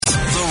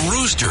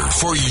booster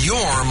for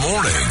your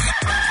morning.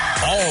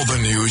 All the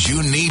news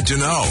you need to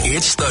know.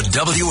 It's the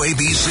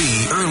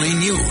WABC Early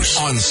News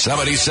on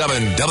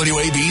 77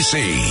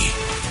 WABC.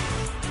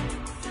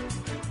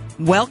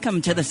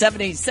 Welcome to the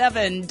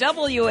 77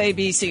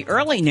 WABC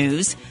Early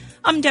News.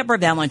 I'm Deborah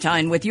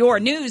Valentine with your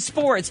news,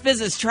 sports,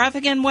 business,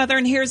 traffic, and weather,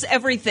 and here's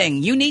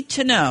everything you need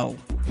to know.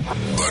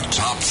 The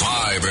top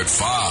 5 at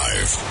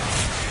 5.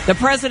 The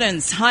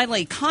president's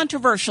highly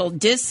controversial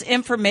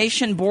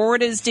disinformation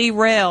board is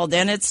derailed,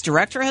 and its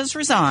director has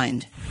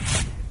resigned.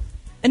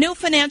 A new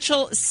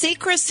financial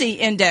secrecy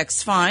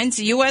index finds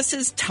the U.S.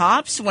 is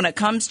tops when it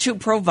comes to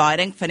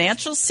providing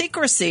financial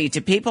secrecy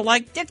to people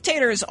like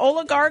dictators,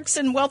 oligarchs,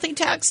 and wealthy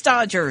tax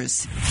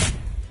dodgers.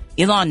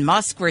 Elon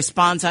Musk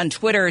responds on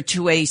Twitter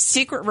to a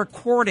secret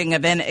recording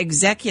of an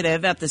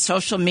executive at the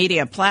social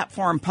media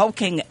platform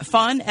poking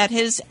fun at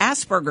his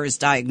Asperger's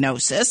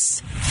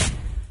diagnosis.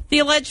 The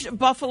alleged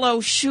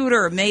Buffalo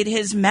shooter made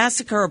his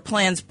massacre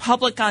plans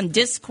public on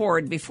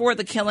Discord before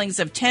the killings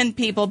of 10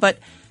 people, but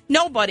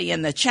nobody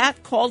in the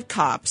chat called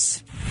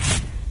cops.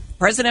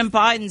 President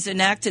Biden's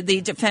enacted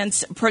the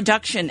Defense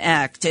Production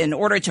Act in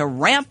order to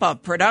ramp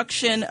up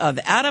production of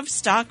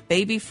out-of-stock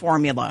baby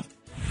formula.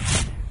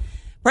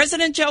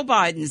 President Joe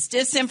Biden's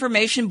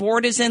disinformation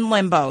board is in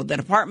limbo. The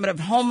Department of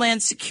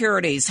Homeland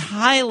Security's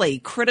highly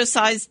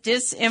criticized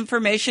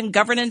disinformation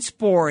governance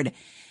board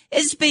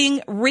is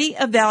being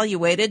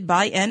reevaluated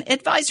by an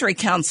advisory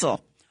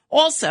council.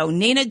 Also,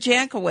 Nina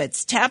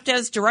Jankowicz, tapped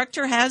as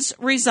director, has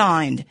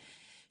resigned.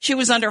 She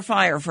was under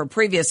fire for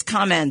previous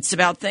comments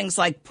about things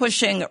like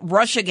pushing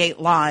Russiagate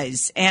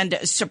lies and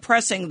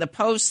suppressing the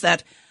posts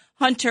that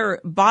Hunter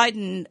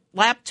Biden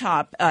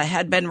laptop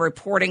had been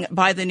reporting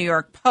by the New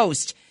York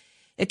Post.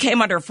 It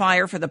came under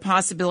fire for the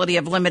possibility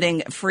of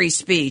limiting free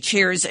speech.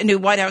 Here's new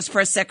White House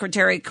Press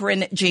Secretary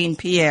Karine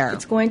Jean-Pierre.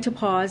 It's going to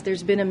pause.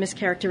 There's been a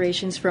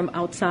mischaracterizations from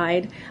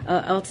outside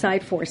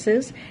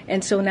forces,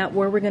 and so now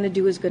what we're going to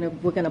do is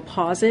we're going to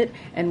pause it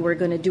and we're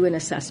going to do an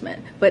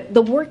assessment. But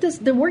the work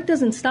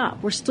doesn't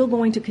stop. We're still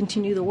going to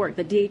continue the work.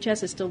 The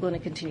DHS is still going to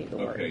continue the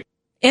work. Okay.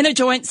 In a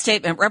joint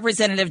statement,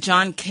 Representative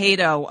John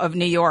Cato of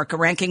New York, a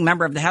ranking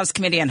member of the House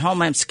Committee on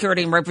Homeland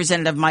Security, and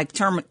Representative Mike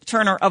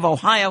Turner of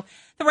Ohio,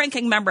 the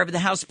ranking member of the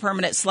House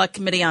Permanent Select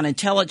Committee on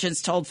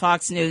Intelligence, told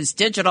Fox News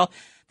Digital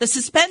the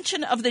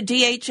suspension of the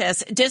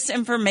DHS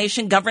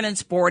Disinformation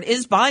Governance Board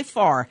is by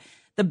far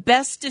the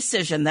best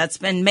decision that's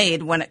been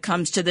made when it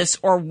comes to this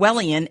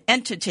Orwellian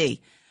entity.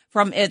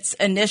 From its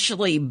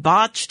initially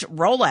botched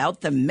rollout,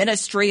 the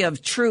Ministry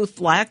of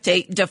Truth lacked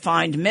a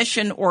defined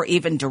mission or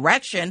even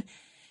direction.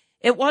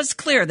 It was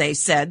clear, they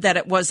said, that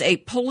it was a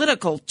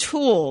political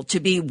tool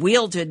to be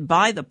wielded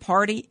by the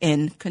party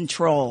in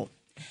control.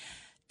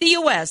 The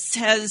U.S.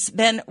 has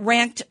been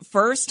ranked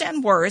first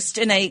and worst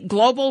in a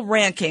global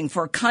ranking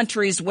for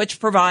countries which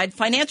provide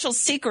financial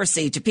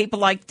secrecy to people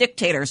like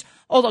dictators,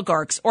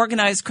 oligarchs,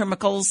 organized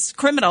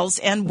criminals,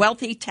 and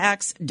wealthy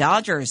tax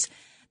dodgers.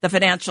 The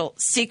Financial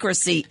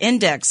Secrecy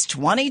Index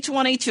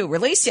 2022,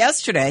 released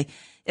yesterday,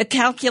 it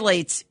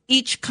calculates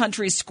each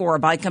country's score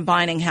by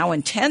combining how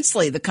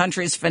intensely the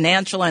country's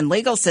financial and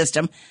legal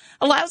system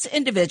allows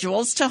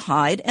individuals to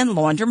hide and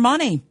launder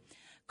money.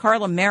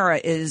 Carla Mera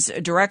is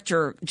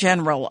Director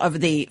General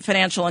of the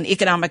Financial and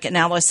Economic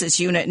Analysis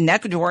Unit in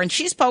Ecuador, and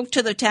she spoke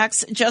to the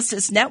Tax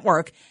Justice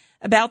Network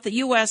about the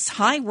U.S.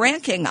 high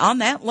ranking on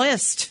that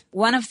list.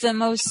 One of the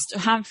most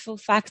harmful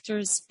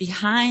factors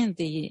behind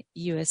the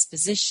U.S.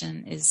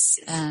 position is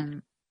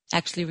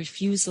actually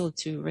refusal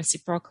to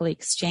reciprocally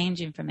exchange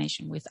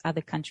information with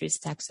other countries'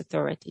 tax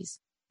authorities.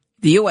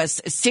 The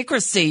U.S.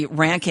 secrecy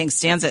ranking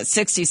stands at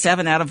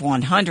 67 out of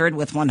 100,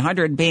 with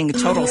 100 being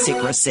total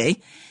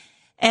secrecy.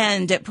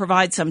 And it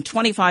provides some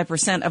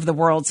 25% of the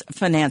world's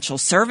financial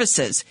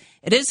services.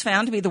 It is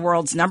found to be the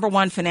world's number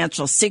one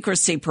financial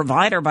secrecy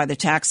provider by the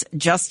Tax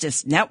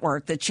Justice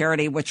Network, the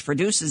charity which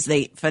produces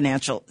the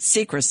Financial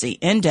Secrecy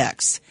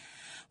Index.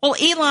 Well,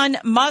 Elon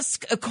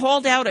Musk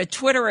called out a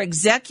Twitter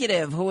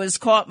executive who was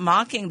caught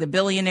mocking the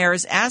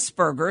billionaire's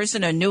Asperger's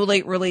in a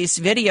newly released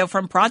video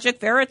from Project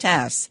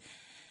Veritas.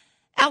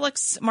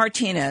 Alex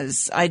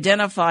Martinez,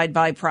 identified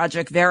by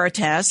Project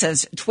Veritas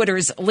as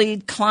Twitter's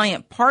lead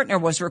client partner,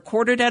 was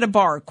recorded at a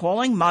bar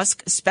calling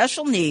Musk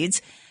special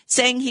needs,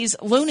 saying he's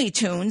Looney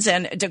Tunes,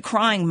 and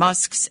decrying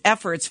Musk's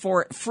efforts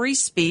for free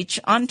speech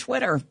on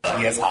Twitter.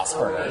 He has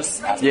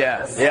Asperger's.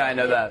 Yeah, I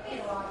know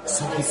that.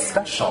 So he's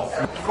special.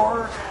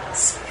 You're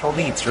special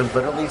needs. You're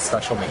literally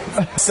special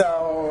needs.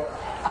 So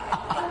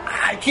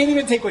I can't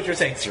even take what you're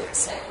saying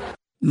seriously.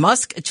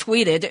 Musk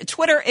tweeted,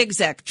 Twitter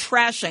exec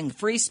trashing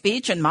free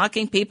speech and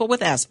mocking people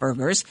with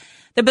Asperger's.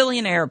 The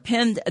billionaire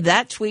pinned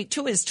that tweet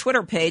to his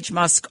Twitter page.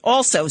 Musk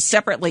also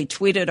separately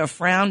tweeted a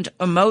frowned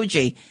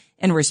emoji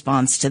in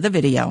response to the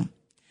video.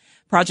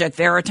 Project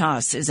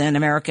Veritas is an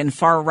American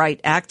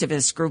far-right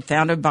activist group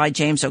founded by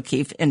James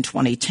O'Keefe in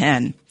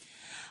 2010.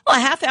 Well,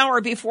 a half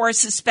hour before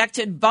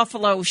suspected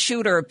Buffalo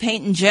shooter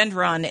Peyton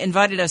Gendron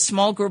invited a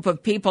small group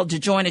of people to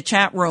join a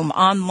chat room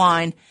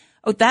online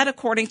Oh, that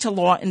according to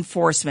law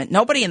enforcement.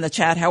 Nobody in the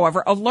chat,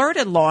 however,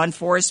 alerted law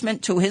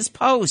enforcement to his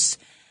posts.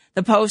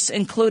 The posts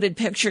included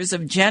pictures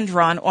of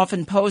Gendron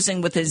often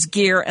posing with his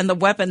gear and the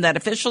weapon that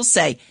officials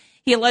say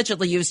he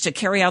allegedly used to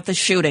carry out the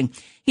shooting.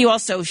 He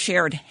also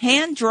shared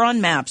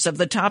hand-drawn maps of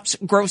the Tops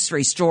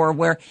grocery store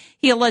where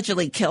he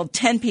allegedly killed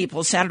 10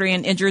 people Saturday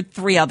and injured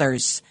 3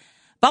 others.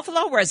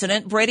 Buffalo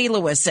resident Brady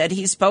Lewis said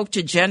he spoke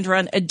to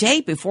Gendron a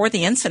day before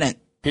the incident.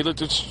 He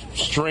looked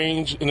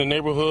strange in the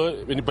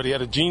neighborhood, but he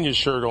had a genius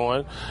shirt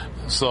on,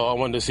 so I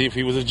wanted to see if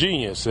he was a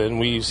genius. And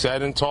we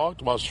sat and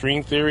talked about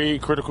string theory,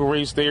 critical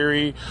race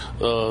theory,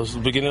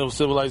 beginning of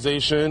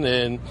civilization,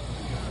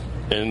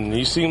 and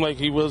he seemed like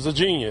he was a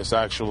genius,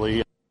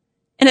 actually.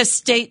 In a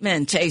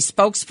statement, a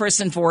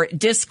spokesperson for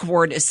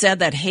Discord said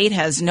that hate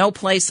has no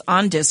place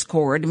on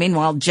Discord.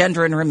 Meanwhile,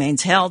 Gendron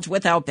remains held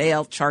without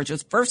bail, charged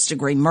with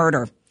first-degree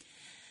murder.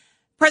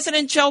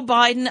 President Joe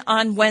Biden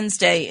on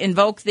Wednesday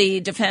invoked the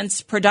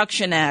Defense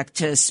Production Act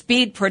to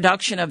speed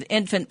production of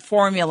infant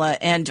formula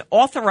and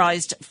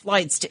authorized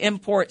flights to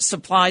import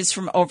supplies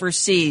from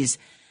overseas.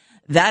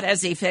 That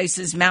as he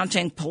faces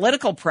mounting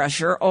political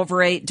pressure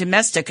over a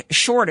domestic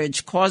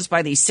shortage caused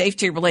by the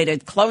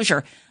safety-related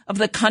closure of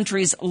the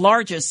country's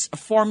largest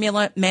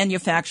formula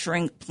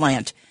manufacturing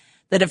plant.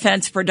 The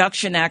Defense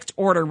Production Act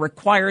order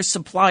requires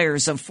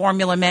suppliers of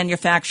formula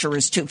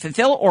manufacturers to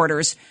fulfill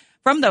orders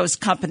from those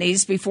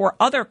companies before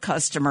other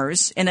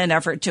customers in an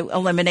effort to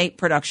eliminate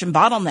production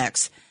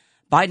bottlenecks.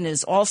 Biden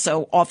is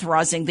also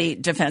authorizing the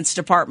Defense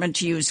Department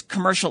to use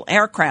commercial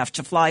aircraft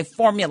to fly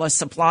formula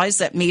supplies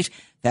that meet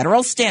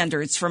federal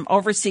standards from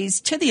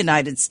overseas to the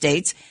United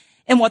States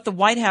in what the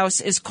White House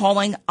is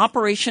calling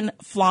Operation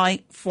Fly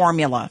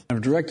Formula.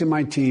 I've directed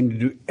my team to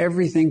do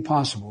everything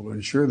possible to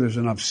ensure there's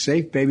enough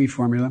safe baby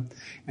formula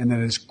and that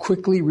it's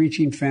quickly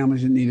reaching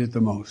families that need it the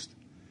most.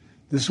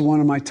 This is one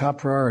of my top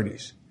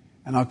priorities,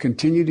 and I'll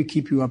continue to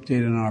keep you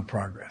updated on our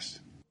progress.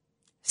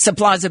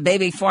 Supplies of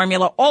baby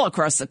formula all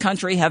across the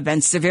country have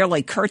been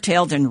severely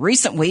curtailed in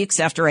recent weeks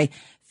after a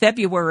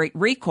February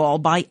recall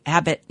by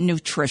Abbott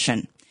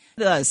Nutrition.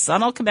 The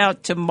sun will come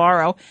out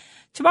tomorrow.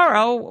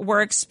 Tomorrow,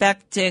 we're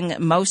expecting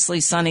mostly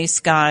sunny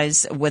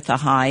skies with a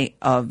high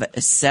of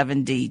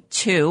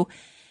 72.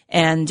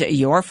 And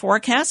your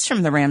forecast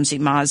from the Ramsey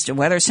Mazda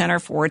Weather Center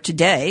for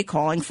today,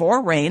 calling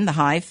for rain, the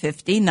high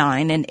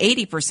 59, an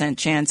 80%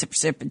 chance of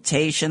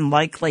precipitation,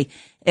 likely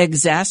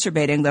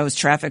exacerbating those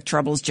traffic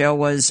troubles Joe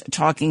was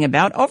talking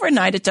about.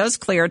 Overnight, it does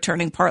clear,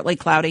 turning partly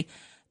cloudy,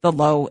 the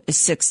low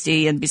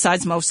 60. And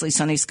besides mostly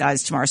sunny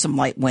skies tomorrow, some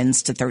light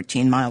winds to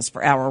 13 miles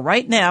per hour.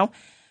 Right now,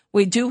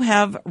 we do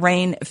have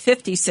rain,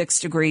 56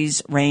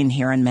 degrees rain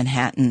here in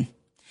Manhattan.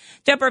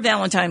 Deborah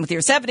Valentine with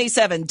your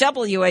 77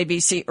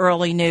 WABC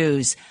Early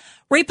News.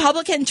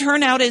 Republican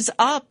turnout is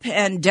up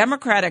and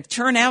Democratic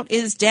turnout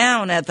is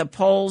down at the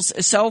polls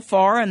so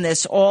far in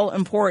this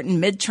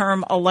all-important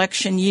midterm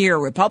election year.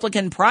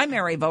 Republican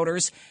primary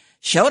voters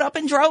showed up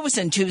in droves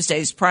in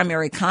Tuesday's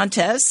primary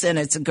contests, and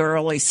it's a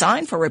early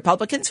sign for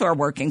Republicans who are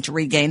working to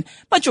regain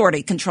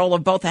majority control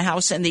of both the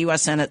House and the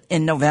U.S. Senate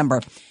in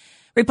November.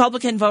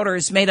 Republican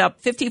voters made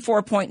up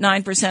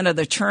 54.9% of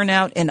the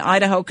turnout in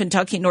Idaho,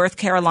 Kentucky, North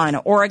Carolina,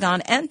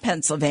 Oregon, and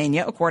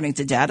Pennsylvania, according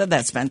to data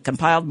that's been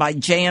compiled by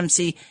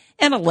JMC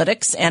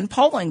Analytics and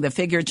polling. The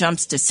figure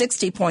jumps to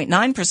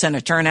 60.9%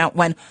 of turnout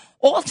when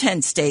all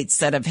 10 states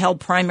that have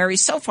held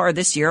primaries so far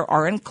this year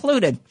are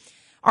included.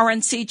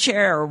 RNC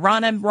Chair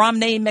Ronna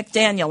Romney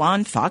McDaniel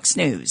on Fox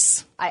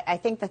News. I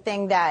think the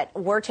thing that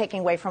we're taking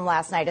away from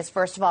last night is,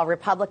 first of all,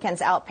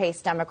 Republicans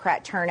outpaced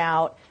Democrat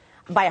turnout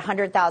by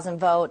 100,000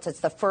 votes.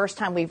 It's the first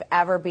time we've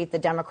ever beat the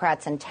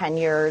Democrats in 10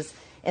 years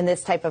in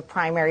this type of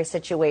primary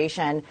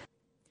situation.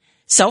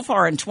 So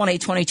far in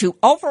 2022,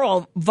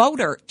 overall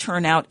voter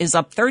turnout is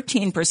up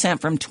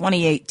 13% from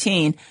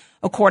 2018,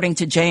 according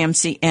to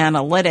JMC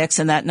Analytics,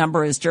 and that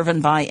number is driven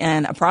by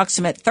an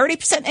approximate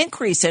 30%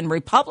 increase in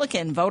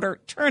Republican voter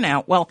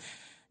turnout. Well,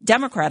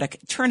 Democratic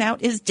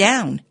turnout is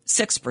down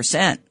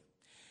 6%.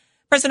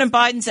 President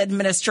Biden's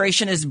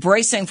administration is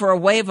bracing for a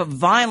wave of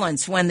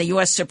violence when the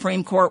U.S.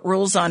 Supreme Court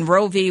rules on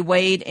Roe v.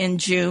 Wade in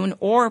June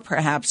or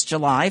perhaps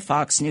July.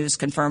 Fox News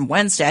confirmed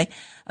Wednesday.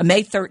 A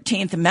May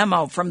 13th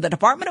memo from the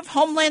Department of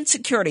Homeland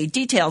Security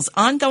details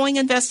ongoing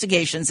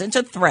investigations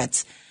into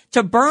threats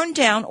to burn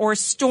down or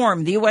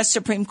storm the U.S.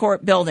 Supreme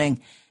Court building.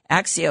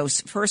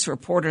 Axios first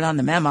reported on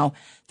the memo.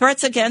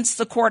 Threats against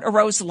the court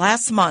arose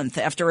last month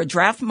after a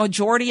draft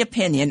majority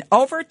opinion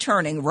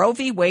overturning Roe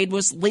v. Wade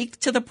was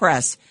leaked to the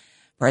press.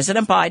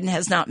 President Biden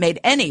has not made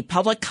any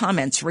public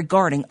comments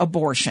regarding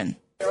abortion.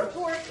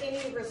 Report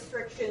any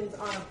restrictions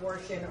on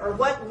abortion, or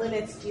what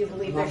limits do you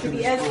believe there should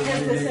be?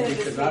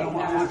 As I don't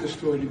want this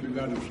story to be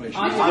about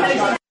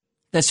inflation.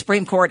 The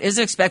Supreme Court is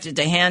expected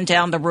to hand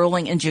down the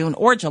ruling in June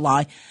or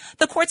July.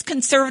 The court's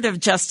conservative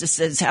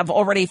justices have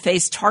already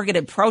faced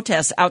targeted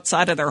protests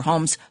outside of their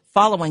homes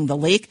following the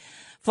leak.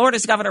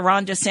 Florida's Governor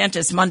Ron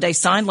DeSantis Monday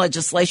signed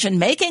legislation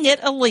making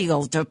it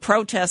illegal to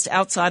protest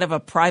outside of a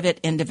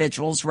private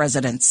individual's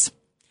residence.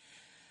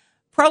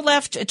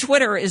 Pro-left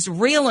Twitter is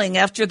reeling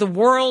after the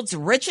world's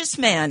richest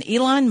man,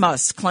 Elon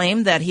Musk,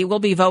 claimed that he will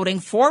be voting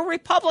for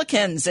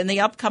Republicans in the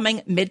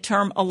upcoming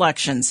midterm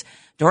elections.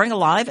 During a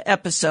live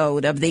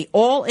episode of the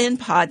All In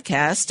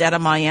podcast at a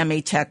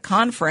Miami tech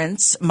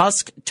conference,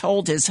 Musk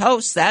told his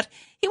hosts that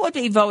he would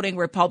be voting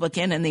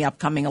Republican in the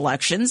upcoming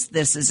elections.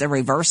 This is a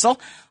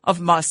reversal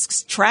of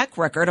Musk's track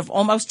record of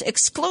almost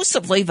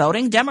exclusively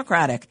voting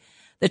Democratic.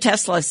 The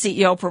Tesla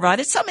CEO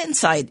provided some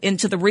insight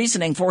into the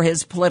reasoning for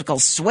his political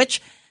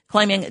switch,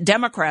 claiming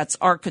Democrats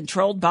are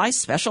controlled by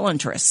special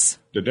interests.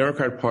 The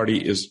Democratic Party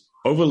is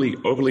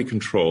overly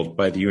controlled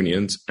by the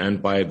unions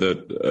and by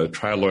the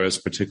trial lawyers,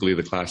 particularly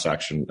the class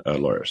action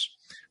lawyers.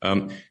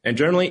 And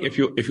generally, if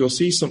you'll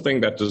see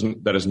something that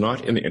is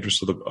not in the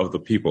interest of the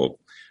people,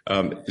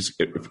 on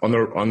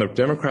the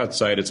Democrat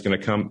side, it's going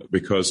to come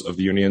because of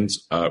the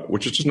unions,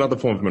 which is just another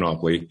form of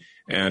monopoly,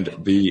 and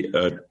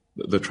the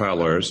trial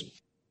lawyers.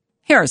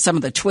 Here are some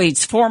of the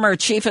tweets. Former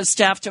chief of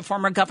staff to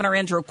former Governor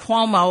Andrew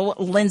Cuomo,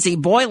 Lindsey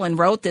Boylan,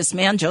 wrote, "This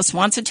man just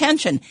wants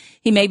attention.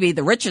 He may be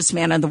the richest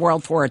man in the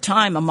world for a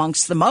time,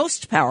 amongst the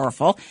most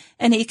powerful,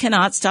 and he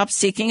cannot stop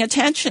seeking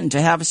attention. To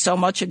have so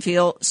much and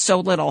feel so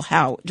little,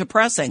 how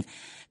depressing."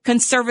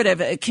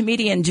 Conservative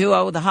comedian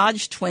duo The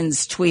Hodge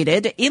Twins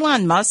tweeted,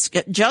 "Elon Musk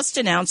just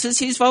announces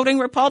he's voting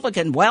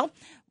Republican. Well,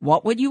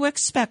 what would you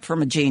expect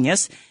from a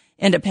genius?"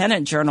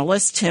 Independent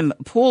journalist Tim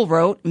Pool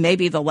wrote,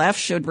 "Maybe the left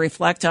should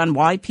reflect on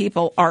why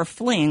people are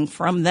fleeing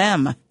from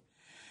them."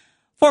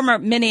 Former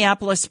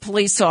Minneapolis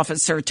police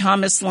officer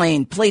Thomas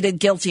Lane pleaded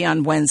guilty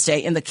on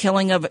Wednesday in the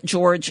killing of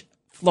George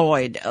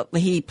Floyd.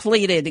 He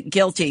pleaded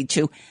guilty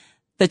to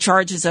the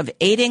charges of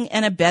aiding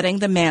and abetting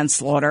the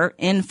manslaughter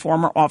in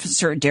former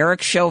officer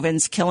Derek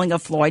Chauvin's killing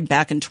of Floyd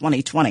back in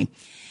 2020.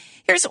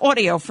 Here's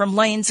audio from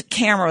Lane's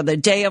camera the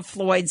day of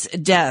Floyd's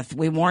death.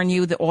 We warn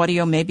you, the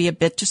audio may be a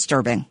bit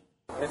disturbing.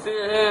 Let me see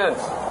your hands.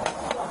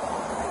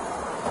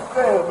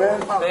 Damn,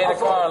 man. Stay in the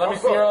car. Let me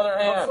see your other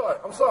hand.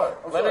 I'm sorry.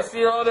 Let me see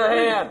your other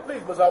hand.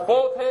 Please,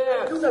 both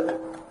hands.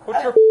 Put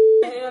your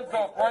hands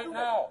up right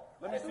now.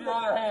 Let me see your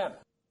other hand.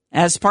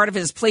 As part of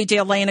his plea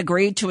deal, Lane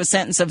agreed to a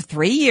sentence of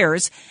 3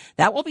 years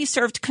that will be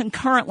served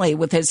concurrently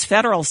with his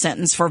federal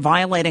sentence for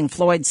violating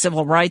Floyd's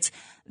civil rights.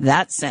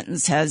 That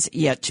sentence has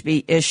yet to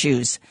be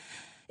issued,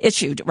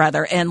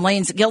 and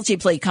Lane's guilty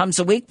plea comes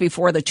a week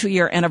before the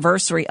 2-year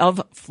anniversary of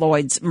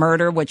Floyd's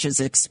murder, which is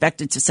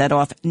expected to set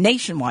off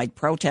nationwide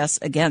protests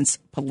against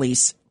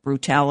police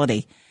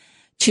brutality.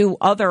 2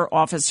 other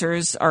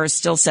officers are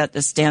still set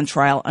to stand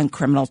trial on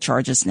criminal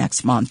charges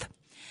next month.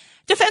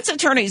 Defense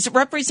attorneys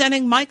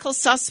representing Michael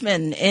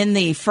Sussman in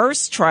the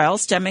first trial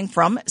stemming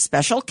from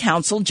special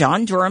counsel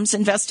John Durham's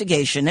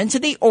investigation into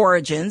the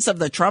origins of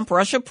the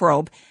Trump-Russia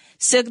probe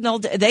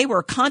signaled they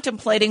were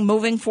contemplating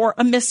moving for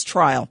a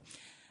mistrial.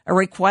 A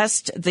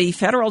request the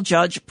federal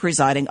judge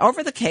presiding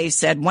over the case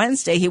said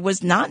Wednesday he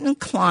was not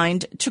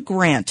inclined to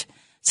grant.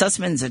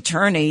 Sussman's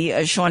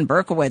attorney, Sean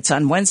Berkowitz,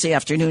 on Wednesday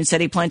afternoon said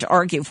he planned to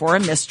argue for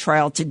a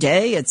mistrial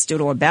today. It's due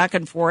to a back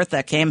and forth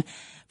that came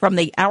from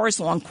the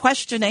hours-long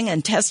questioning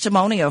and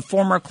testimony of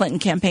former Clinton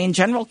campaign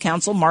general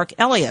counsel Mark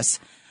Elias.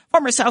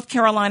 Former South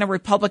Carolina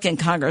Republican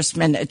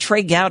Congressman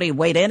Trey Gowdy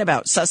weighed in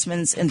about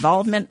Sussman's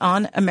involvement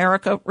on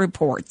America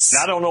Reports.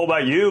 I don't know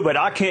about you, but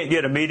I can't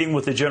get a meeting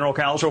with the general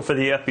counsel for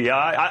the FBI.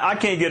 I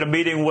can't get a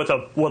meeting with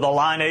a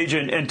line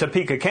agent in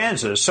Topeka,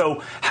 Kansas.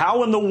 So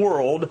how in the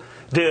world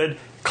did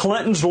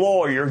Clinton's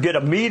lawyer get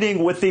a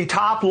meeting with the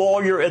top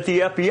lawyer at the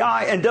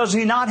FBI, and does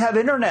he not have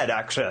Internet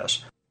access?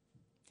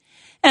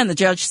 And the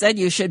judge said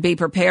you should be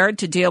prepared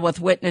to deal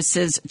with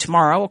witnesses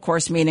tomorrow. Of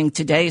course, meaning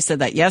today, said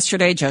that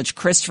yesterday. Judge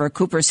Christopher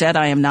Cooper said,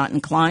 "I am not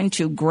inclined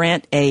to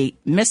grant a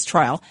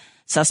mistrial."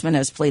 Sussman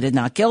has pleaded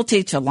not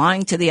guilty to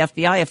lying to the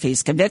FBI. If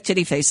he's convicted,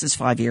 he faces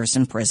 5 years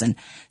in prison.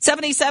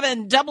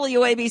 77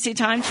 WABC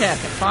Time Check at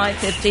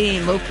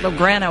 5:15. Luke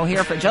Lograno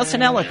here for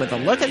Justin Ellick with a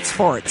look at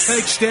sports.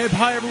 Thanks, Deb.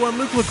 Hi, everyone.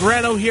 Luke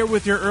Lograno here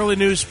with your early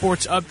news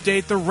sports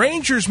update. The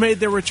Rangers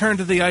made their return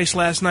to the ice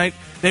last night.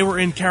 They were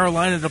in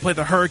Carolina to play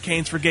the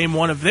Hurricanes for Game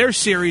 1 of their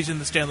series in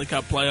the Stanley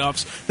Cup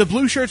playoffs. The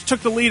Blue Shirts took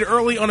the lead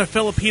early on a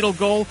Filipino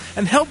goal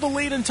and held the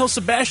lead until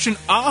Sebastian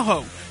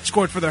Aho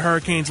scored for the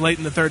Hurricanes late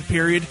in the third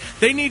period.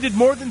 They needed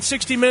more than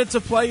 60 minutes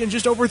of play, and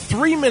just over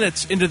 3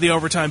 minutes into the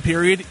overtime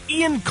period,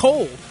 Ian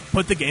Cole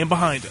put the game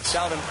behind us.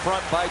 Out in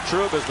front by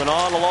Trub has been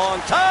on a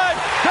long time.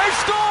 They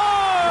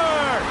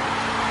score!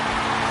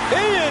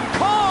 Ian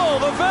Cole,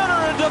 the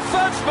veteran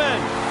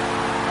defenseman,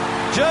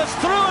 just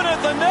threw it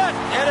at the net,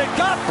 and it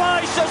got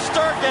by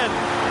Shesterkin.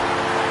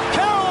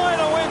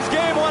 Carolina wins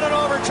Game 1 in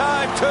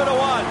overtime,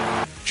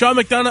 2-1. Sean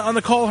McDonough on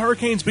the call.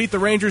 Hurricanes beat the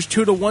Rangers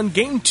 2-1.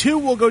 Game 2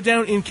 will go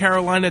down in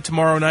Carolina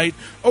tomorrow night.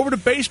 Over to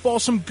baseball,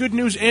 some good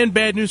news and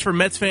bad news for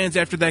Mets fans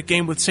after that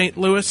game with St.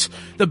 Louis.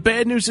 The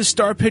bad news is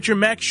star pitcher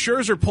Max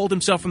Scherzer pulled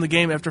himself from the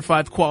game after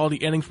 5 quality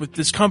innings with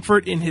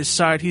discomfort in his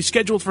side. He's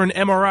scheduled for an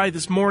MRI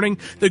this morning.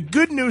 The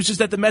good news is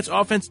that the Mets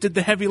offense did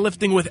the heavy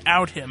lifting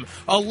without him.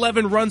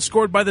 11 runs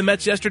scored by the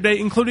Mets yesterday,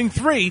 including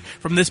 3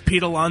 from this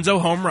Pete Alonso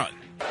home run.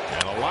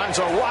 And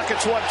Alonso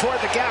rockets one toward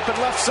the gap in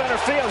left center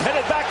field,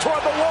 headed back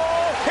toward the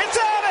wall. It's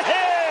out!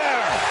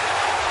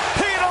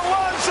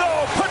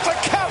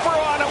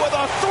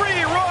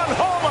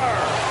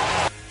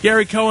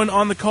 Gary Cohen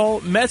on the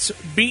call. Mets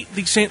beat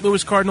the St.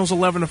 Louis Cardinals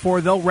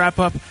 11-4. They'll wrap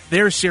up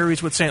their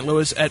series with St.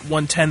 Louis at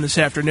 1:10 this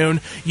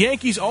afternoon.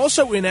 Yankees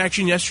also in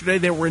action yesterday.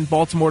 They were in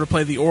Baltimore to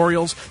play the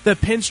Orioles. The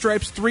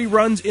Pinstripes, 3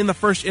 runs in the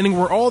first inning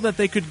were all that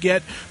they could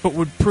get, but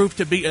would prove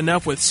to be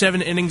enough with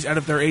 7 innings out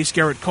of their ace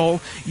Garrett Cole.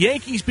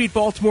 Yankees beat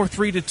Baltimore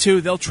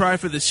 3-2. They'll try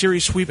for the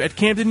series sweep at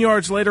Camden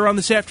Yards later on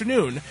this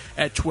afternoon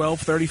at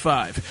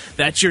 12:35.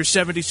 That's your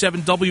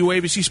 77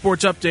 WABC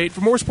Sports Update.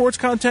 For more sports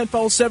content,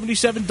 follow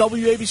 77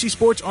 WABC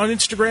Sports on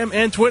Instagram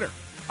and Twitter.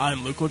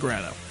 I'm Luke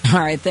Legrano. All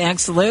right,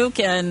 thanks, Luke.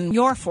 And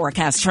your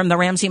forecast from the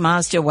Ramsey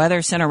Mazda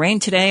Weather Center. Rain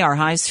today, our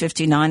high's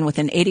 59 with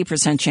an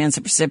 80% chance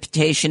of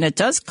precipitation. It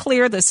does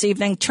clear this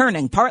evening,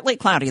 turning partly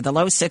cloudy, the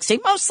low 60.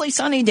 Mostly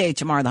sunny day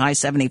tomorrow, the high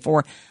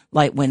 74.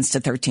 Light winds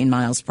to 13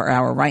 miles per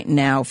hour. Right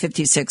now,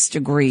 56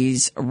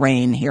 degrees,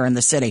 rain here in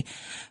the city.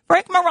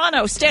 Frank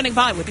Morano standing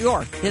by with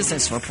your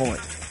business report.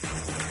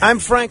 I'm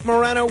Frank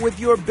Morano with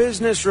your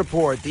business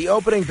report. The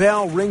opening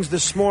bell rings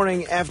this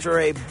morning after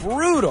a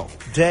brutal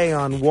day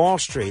on Wall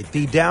Street.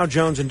 The Dow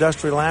Jones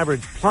Industrial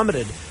Average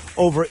plummeted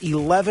over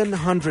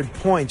 1,100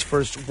 points for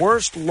its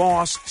worst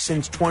loss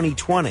since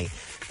 2020.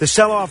 The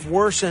sell-off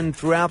worsened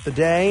throughout the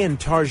day, and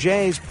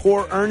Target's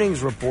poor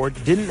earnings report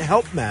didn't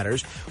help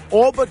matters,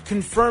 all but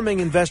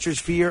confirming investors'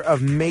 fear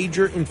of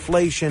major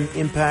inflation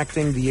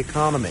impacting the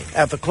economy.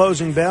 At the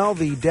closing bell,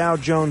 the Dow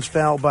Jones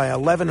fell by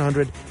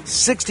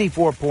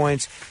 1,164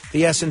 points,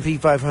 the S&P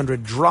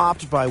 500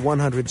 dropped by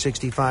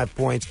 165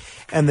 points,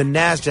 and the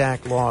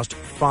NASDAQ lost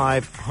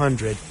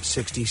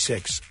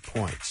 566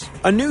 points.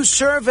 A new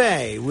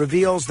survey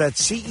reveals that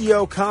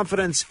CEO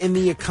confidence in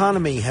the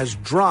economy has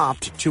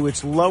dropped to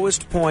its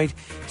lowest point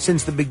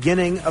since the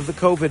beginning of the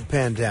COVID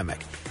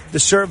pandemic. The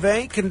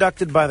survey,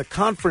 conducted by the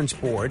Conference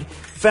Board,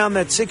 found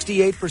that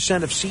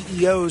 68% of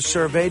CEOs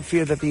surveyed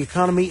fear that the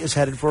economy is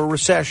headed for a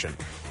recession.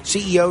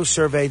 CEOs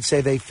surveyed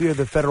say they fear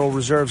the Federal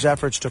Reserve's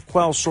efforts to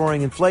quell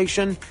soaring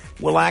inflation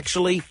will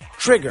actually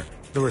trigger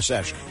the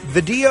recession.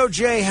 The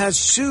DOJ has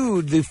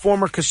sued the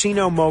former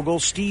casino mogul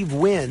Steve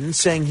Wynn,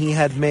 saying he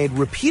had made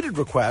repeated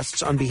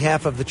requests on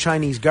behalf of the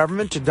Chinese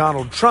government to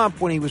Donald Trump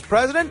when he was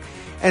president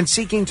and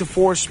seeking to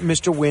force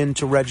Mr. Wynn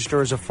to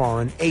register as a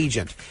foreign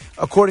agent.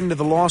 According to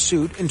the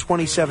lawsuit, in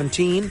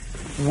 2017,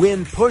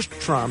 Wynn pushed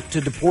Trump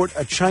to deport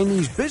a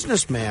Chinese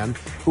businessman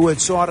who had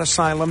sought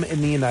asylum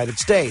in the United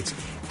States.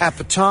 At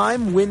the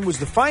time, Wynn was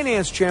the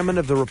finance chairman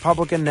of the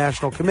Republican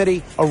National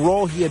Committee, a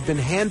role he had been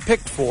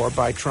handpicked for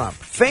by Trump.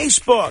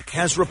 Facebook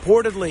has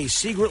reportedly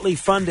secretly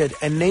funded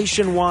a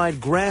nationwide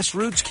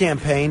grassroots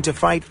campaign to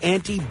fight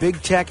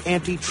anti-big tech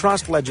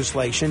antitrust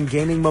legislation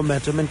gaining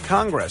momentum in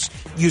Congress,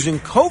 using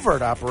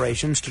covert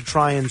operations to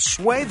try and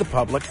sway the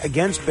public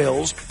against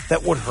bills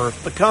that would hurt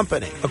the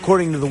company.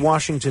 According to the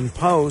Washington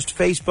Post,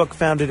 Facebook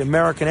founded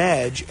American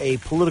Edge, a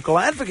political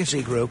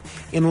advocacy group,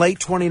 in late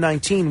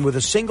 2019 with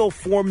a single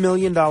 $4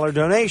 million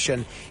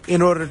donation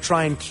in order to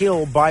try and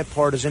kill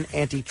bipartisan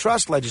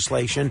antitrust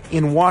legislation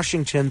in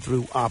Washington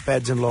through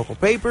op-eds in local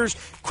papers,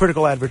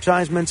 critical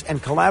advertisements,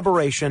 and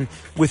collaboration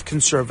with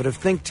conservative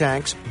think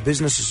tanks,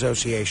 business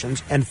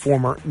associations, and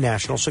former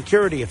national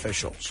security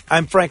officials.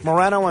 I'm Frank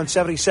Morano on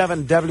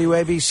 77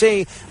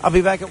 WABC. I'll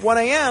be back at 1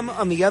 a.m.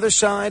 on the other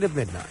side of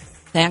midnight.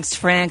 Thanks,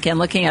 Frank. And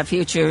looking at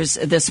futures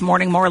this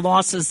morning, more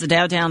losses. The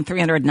Dow down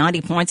 390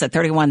 points at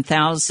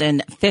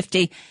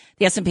 31,050.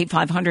 The S&P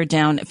 500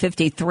 down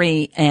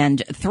 53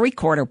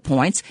 3/4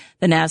 points.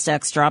 The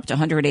NASDAQ's dropped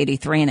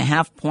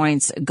 183.5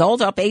 points.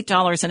 Gold up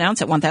 $8 an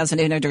ounce at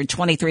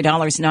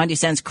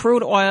 $1,823.90.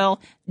 Crude oil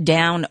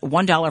down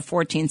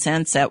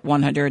 $1.14 at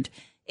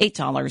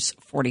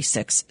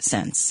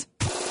 $108.46.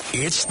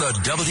 It's the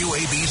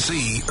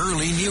WABC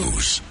Early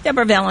News.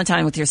 Deborah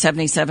Valentine with your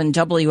 77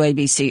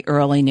 WABC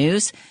Early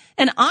News.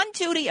 An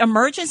on-duty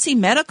emergency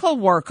medical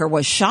worker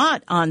was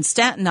shot on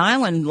Staten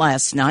Island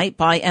last night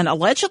by an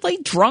allegedly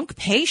drunk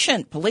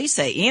patient. Police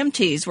say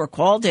EMTs were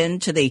called in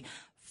to the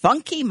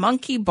Funky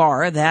Monkey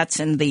Bar, that's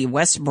in the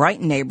West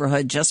Brighton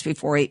neighborhood, just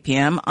before 8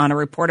 p.m. on a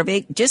report of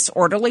a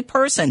disorderly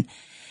person.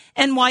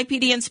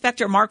 NYPD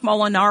Inspector Mark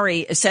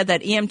Molinari said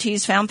that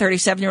EMTs found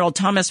 37-year-old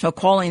Thomas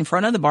McCauley in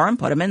front of the bar and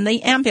put him in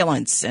the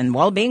ambulance. And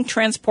while being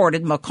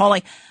transported,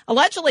 McCauley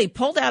allegedly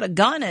pulled out a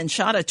gun and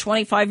shot a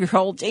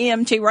 25-year-old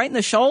EMT right in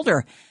the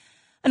shoulder.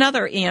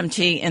 Another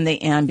EMT in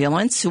the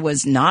ambulance, who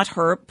was not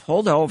hurt,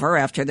 pulled over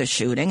after the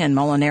shooting, and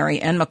Molinari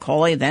and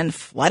McCauley then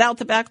fled out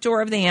the back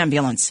door of the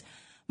ambulance.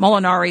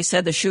 Molinari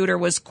said the shooter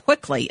was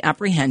quickly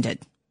apprehended.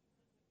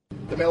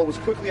 The male was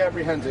quickly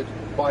apprehended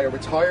by a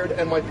retired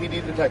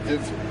NYPD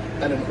detective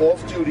and an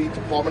off-duty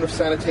Department of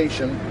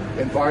Sanitation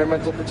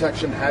Environmental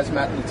Protection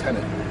hazmat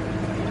lieutenant.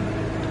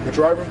 The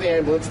driver of the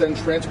ambulance then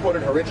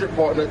transported her injured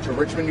partner to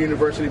Richmond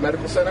University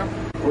Medical Center,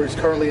 where he's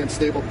currently in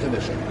stable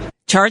condition.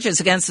 Charges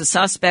against the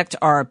suspect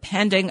are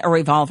pending. A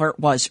revolver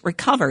was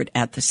recovered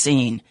at the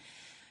scene.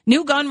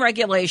 New gun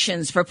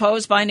regulations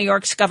proposed by New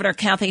York's Governor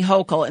Kathy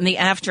Hochul in the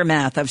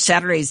aftermath of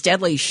Saturday's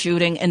deadly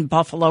shooting in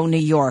Buffalo, New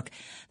York.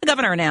 The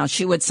governor announced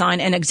she would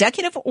sign an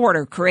executive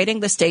order creating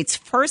the state's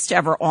first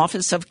ever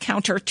Office of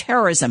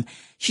Counterterrorism.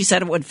 She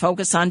said it would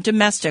focus on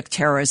domestic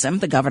terrorism.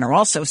 The governor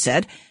also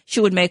said she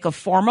would make a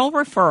formal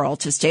referral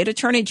to State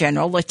Attorney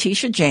General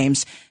Letitia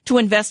James to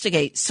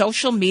investigate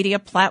social media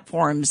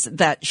platforms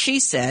that she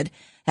said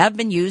have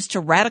been used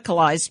to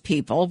radicalize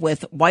people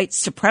with white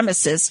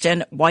supremacist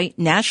and white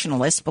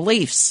nationalist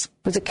beliefs.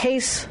 It was a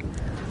case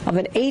of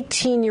an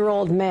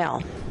 18-year-old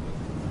male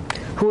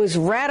who was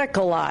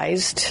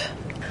radicalized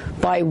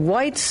by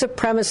white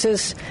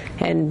supremacist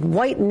and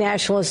white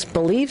nationalist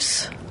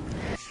beliefs.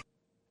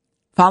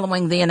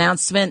 Following the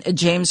announcement,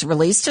 James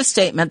released a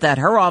statement that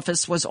her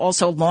office was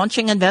also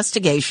launching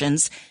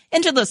investigations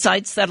into the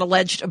sites that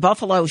alleged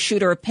Buffalo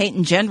shooter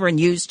Peyton Gendron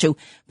used to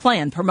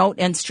plan, promote,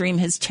 and stream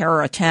his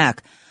terror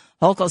attack.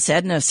 Hochul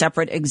said in a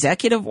separate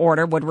executive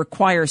order would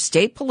require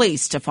state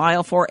police to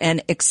file for an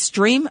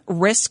extreme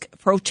risk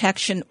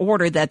protection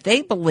order that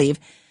they believe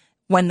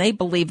when they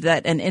believe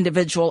that an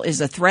individual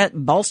is a threat,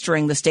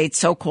 bolstering the state's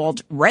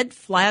so-called red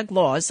flag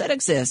laws that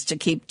exist to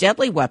keep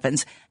deadly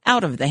weapons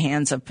out of the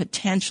hands of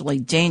potentially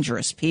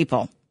dangerous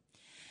people.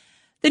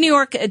 The New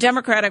York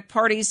Democratic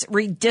Party's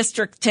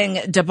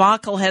redistricting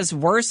debacle has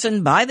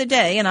worsened by the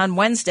day and on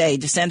Wednesday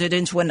descended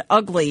into an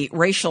ugly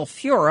racial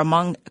furor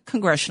among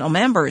congressional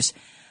members.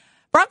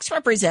 Bronx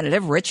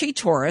Representative Richie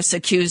Torres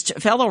accused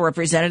fellow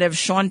Representative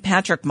Sean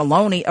Patrick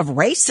Maloney of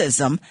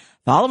racism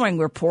following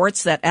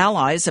reports that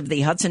allies of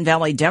the Hudson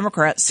Valley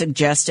Democrats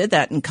suggested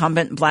that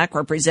incumbent black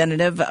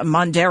Representative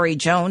Monderi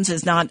Jones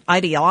is not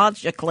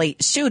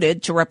ideologically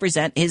suited to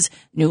represent his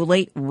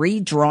newly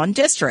redrawn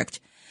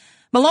district.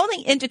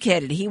 Maloney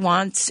indicated he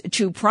wants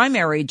to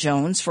primary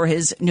Jones for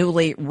his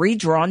newly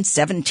redrawn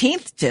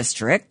 17th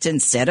district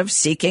instead of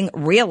seeking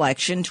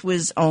re-election to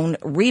his own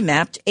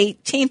remapped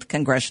 18th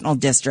congressional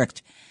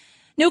district.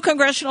 New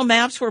congressional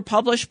maps were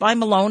published by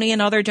Maloney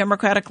and other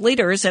Democratic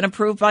leaders and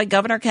approved by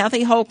Governor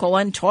Kathy Hochul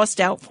and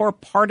tossed out for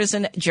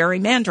partisan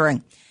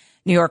gerrymandering.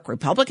 New York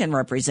Republican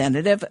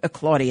Representative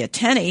Claudia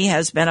Tenney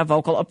has been a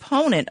vocal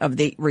opponent of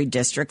the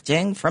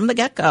redistricting from the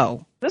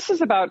get-go. This is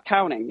about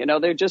counting.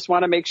 They just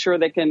want to make sure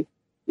they can,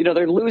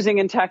 they're losing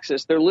in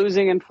Texas, they're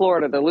losing in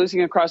Florida, they're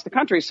losing across the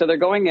country. So they're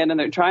going in and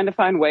they're trying to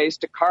find ways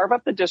to carve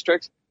up the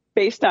districts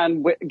based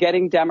on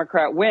getting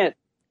Democrat win.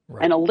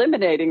 Right. And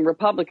eliminating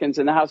Republicans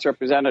in the House of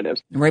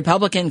Representatives.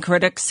 Republican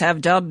critics have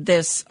dubbed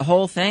this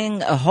whole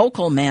thing a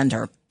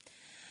Hochulmander.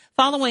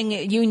 Following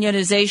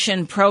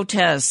unionization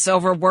protests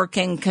over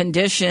working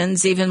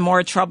conditions, even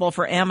more trouble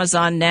for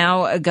Amazon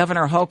now.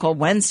 Governor Hochul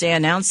Wednesday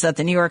announced that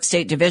the New York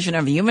State Division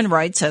of Human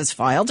Rights has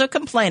filed a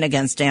complaint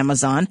against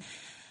Amazon,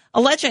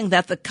 alleging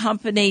that the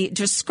company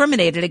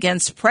discriminated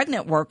against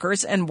pregnant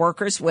workers and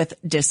workers with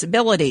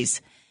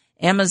disabilities.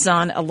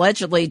 Amazon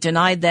allegedly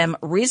denied them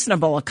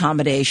reasonable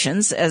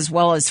accommodations as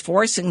well as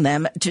forcing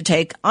them to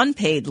take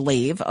unpaid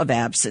leave of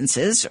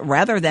absences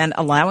rather than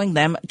allowing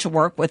them to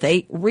work with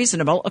a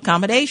reasonable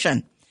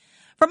accommodation.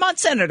 Vermont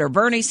Senator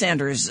Bernie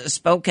Sanders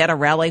spoke at a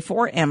rally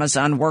for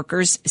Amazon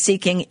workers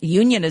seeking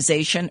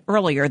unionization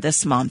earlier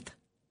this month.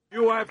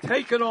 You have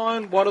taken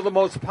on one of the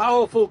most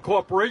powerful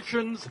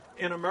corporations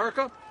in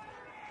America.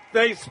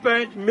 They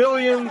spent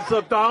millions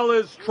of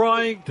dollars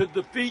trying to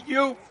defeat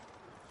you.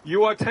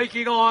 You are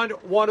taking on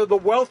one of the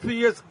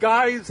wealthiest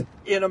guys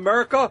in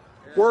America,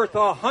 worth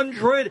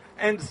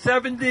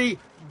 $170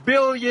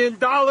 billion,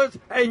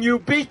 and you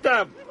beat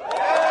them.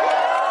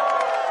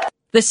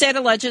 The state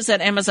alleges that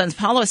Amazon's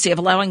policy of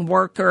allowing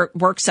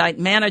worksite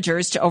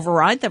managers to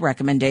override the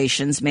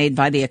recommendations made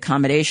by the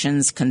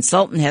accommodations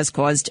consultant has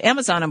caused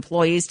Amazon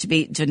employees to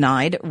be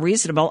denied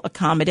reasonable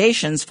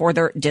accommodations for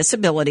their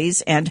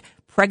disabilities and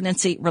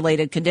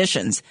pregnancy-related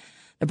conditions.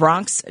 The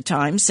Bronx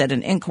Times said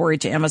an inquiry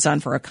to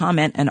Amazon for a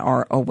comment and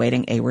are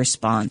awaiting a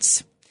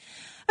response.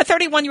 A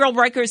 31-year-old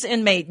Rikers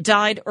inmate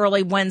died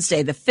early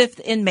Wednesday, the fifth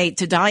inmate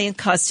to die in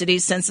custody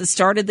since the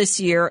start of this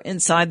year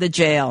inside the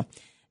jail.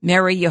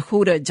 Mary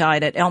Yehuda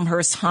died at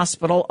Elmhurst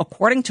Hospital,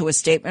 according to a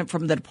statement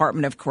from the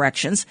Department of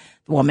Corrections.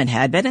 The woman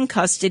had been in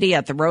custody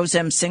at the Rose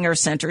M. Singer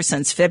Center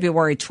since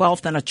February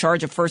 12th on a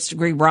charge of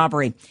first-degree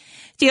robbery.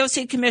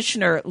 DOC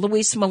Commissioner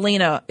Luis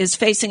Molina is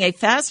facing a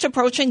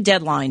fast-approaching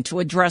deadline to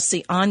address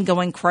the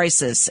ongoing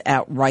crisis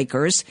at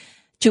Rikers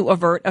to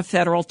avert a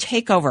federal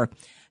takeover.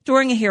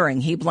 During a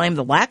hearing, he blamed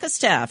the lack of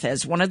staff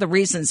as one of the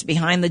reasons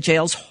behind the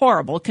jail's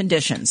horrible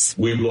conditions.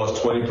 We've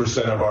lost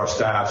 20% of our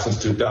staff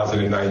since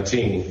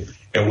 2019,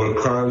 and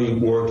we're currently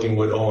working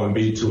with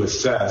OMB to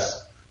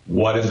assess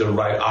what is the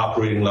right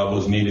operating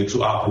levels needed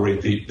to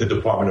operate the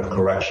Department of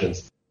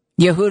Corrections.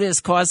 Yehuda's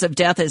cause of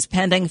death is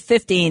pending.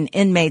 15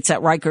 inmates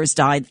at Rikers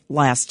died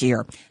last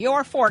year.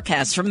 Your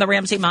forecast from the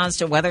Ramsey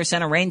Mazda Weather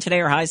Center. Rain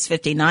today, or highs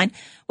 59,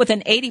 with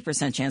an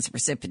 80% chance of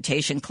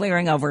precipitation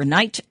clearing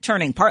overnight,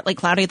 turning partly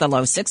cloudy, the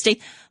low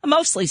 60. A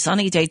mostly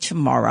sunny day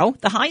tomorrow.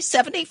 The high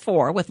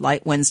 74 with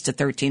light winds to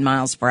 13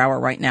 miles per hour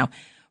right now.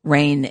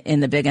 Rain in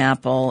the Big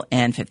Apple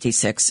and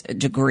 56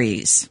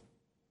 degrees.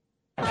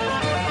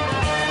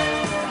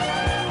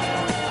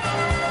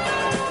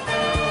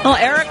 Well,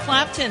 Eric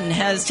Clapton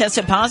has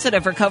tested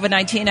positive for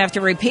COVID-19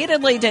 after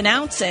repeatedly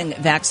denouncing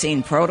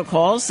vaccine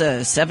protocols.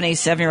 The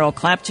 77-year-old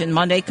Clapton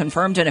Monday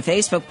confirmed in a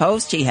Facebook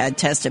post he had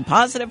tested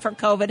positive for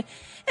COVID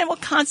and will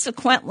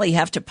consequently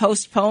have to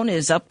postpone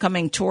his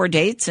upcoming tour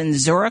dates in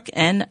Zurich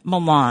and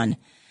Milan.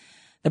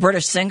 The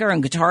British singer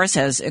and guitarist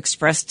has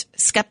expressed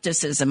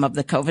skepticism of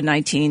the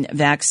COVID-19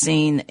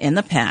 vaccine in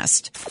the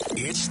past.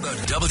 It's the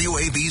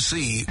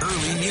WABC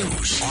Early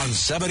News on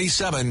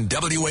 77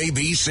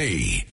 WABC.